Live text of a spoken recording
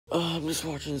I'm just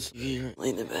watching this here,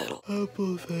 laying in bed.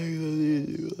 Couple things I need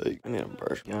to do, like, I need to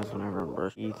brush. Guys, whenever I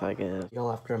brush teeth, I guess.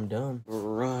 Y'all, after I'm done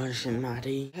brushing my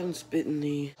teeth, haven't spit in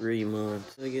the 3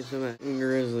 months. So I get some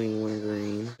grizzly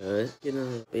wintergreen cut. You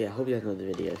know, but yeah, hope you guys know the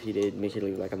video. If you did, make sure to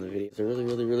leave a like on the video. It's a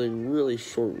really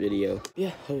short video.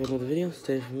 Yeah, hope you guys know the video.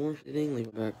 Stay for more editing. Leave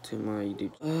it back to my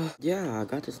YouTube. Yeah, I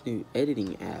got this new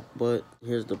editing app, but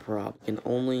here's the problem. I can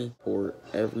only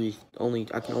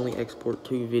export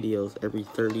 2 videos every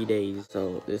 30 days.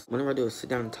 So whenever I do a sit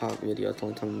down and talk video, it's the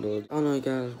only time I'm doing it. I don't know,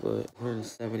 guys, but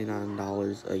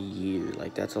 $179 a year.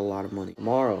 Like, that's a lot of money.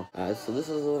 Tomorrow, guys, so this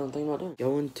is what I'm thinking about doing.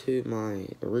 Going to my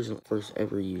original first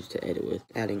ever use to edit with,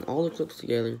 adding all the clips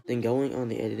together, then going on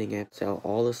the editing app, sell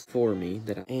all this for me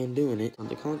and doing it on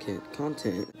the content.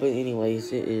 But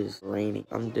anyways, it is raining.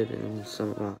 I'm dipping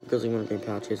some of my grizzly wintergreen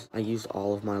pouches. I used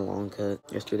all of my long cut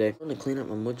yesterday. I'm gonna clean up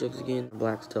my mud jugs again.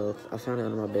 Black stuff. I found it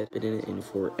under my bed. Been in it in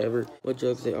forever. Mud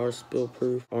jugs, they are spill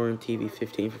proof. RMTV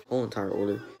 15 for the whole entire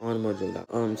order on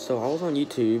mudjug.com. So I was on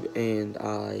YouTube and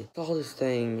I saw this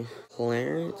thing,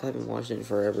 Clarence. I haven't watched it in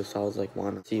forever, so I was like, why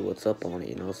not see what's up on it,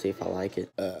 you know, see if I like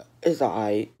it. It's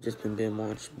alright. Just been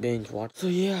binge watch. So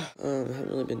yeah, I haven't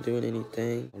really been doing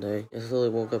anything all day. I just really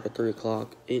woke up at 3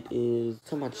 o'clock. It is,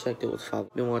 time I checked, it was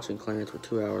 5. Been watching Clarence for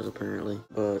 2 hours apparently.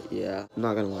 But yeah, I'm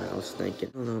not gonna lie, I was thinking,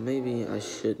 I don't know, maybe I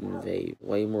shouldn't vape.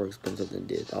 Way more expensive than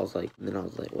dip. Then I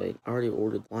was like, wait, I already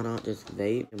ordered, why not just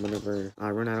vape? And whenever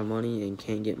I run out of money and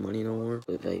can't get money no more,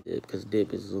 but vape dip, because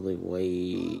dip is really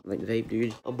way, like vape,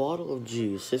 dude. A bottle of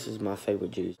juice, this is my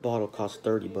favorite juice. Bottle costs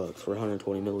 $30 for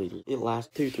 120 milliliters. It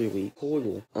lasts 2-3 weeks.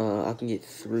 Total, I can get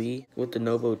 3 with the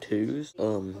Novo 2s.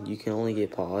 You can only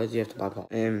get pods. You have to buy pods.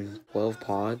 And 12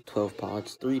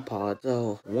 pods, 3 pods.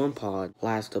 So 1 pod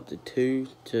lasts up to 2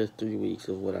 to 3 weeks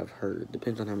of what I've heard.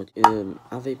 Depends on how much. I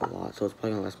vape a lot, so it's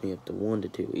probably gonna last me up to 1 to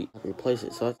 2 weeks. I replace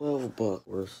it, so that's $12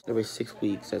 worth. Every 6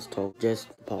 weeks, that's total. Just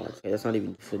the pods. Okay, that's not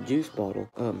even for juice bottle.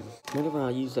 Whenever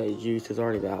I use that juice, it's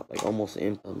already about like almost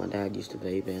empty. My dad used to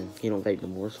vape, and he don't vape no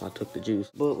more, so I took the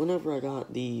juice. But whenever I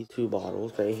got these 2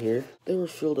 bottles right here, they were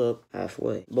filled up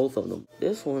halfway. Both of them.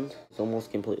 This one is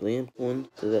almost completely empty. One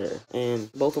to there.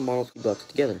 And both of them are $2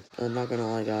 together. I'm not gonna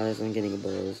lie, guys, I'm getting a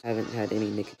buzz. Haven't had any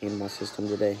nicotine in my system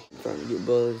today. I'm trying to get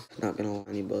buzzed. Not gonna lie,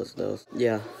 any buzz though.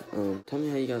 Yeah. Tell me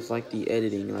how you guys like the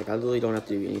editing. Like, I really don't have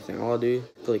to do anything. All I do,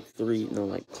 click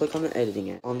on the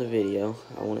editing app on the video.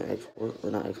 I want to export,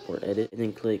 or not export, edit. And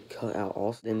then click cut out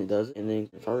all. Then it does it. And then,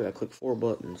 I click 4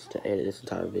 buttons to edit this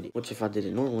entire video. Which if I did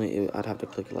it normally, I'd have to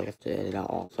click it like I have to edit out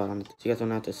all. So you guys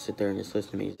don't have to sit there and just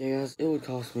listen to me. Yeah, guys, it would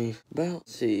cost me about,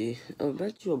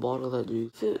 bet you a bottle of that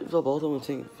juice. If the bottle of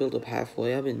them filled up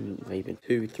halfway, I've been vaping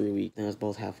 2-3 weeks. And that's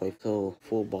both halfway. So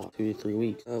full bottle, 2 to 3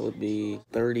 weeks. That would be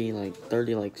 30,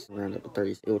 around up to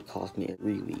 30. It would cost me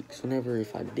 3 weeks. Whenever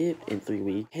if I dip in 3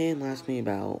 weeks, can last me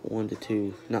about 1 to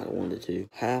 2, not 1 to 2,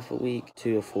 half a week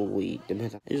to a full week.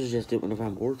 Depends. I usually just dip whenever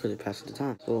I'm bored because it passes the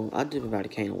time. So I dip about a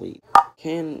can a week.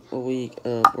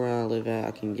 Where I live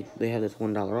at, they have this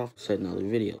 $1 off. Said another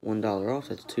video. $1 off,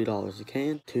 that's $2 a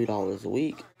can, $2 a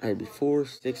week. I had before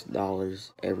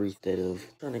 $6 every instead of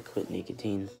trying to quit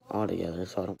nicotine altogether.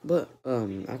 So I don't, but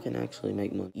I can actually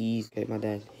make money. Okay, my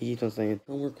dad, he keeps on saying,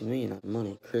 don't work with me, not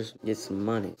money. Chris, get some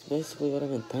money. It's basically what I've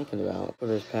been thinking about for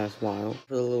this past while.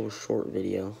 For the little short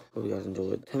video. Hope you guys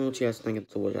enjoyed. Tell me what you guys think.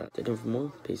 So what stay tuned for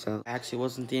more. Peace out. Actually,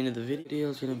 wasn't the end of the video.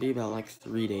 It's gonna be about like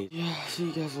 3 days. Yeah, see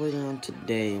you guys later on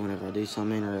today whenever I do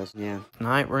something interesting. Yeah.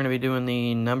 Tonight we're gonna be doing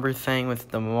the number thing with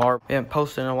the mark. We haven't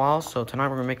posted in a while, so tonight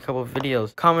we're gonna make a couple of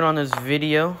videos. Comment on this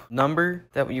video number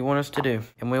that you want us to do,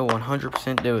 and we'll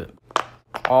 100% do it.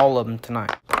 All of them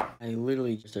tonight. I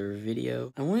literally just did a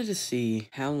video. I wanted to see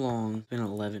how long it's been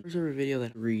 11. There's a video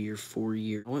that 3 or 4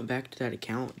 years. I went back to that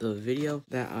account. The video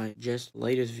that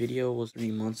latest video was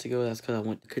 3 months ago. That's because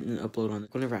I couldn't upload on it.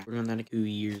 Whenever I put on that in 2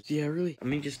 years. Yeah, really. I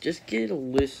mean, just get a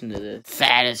listen to this.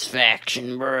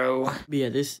 Satisfaction, bro. But yeah,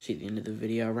 this is the end of the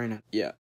video right now. Yeah.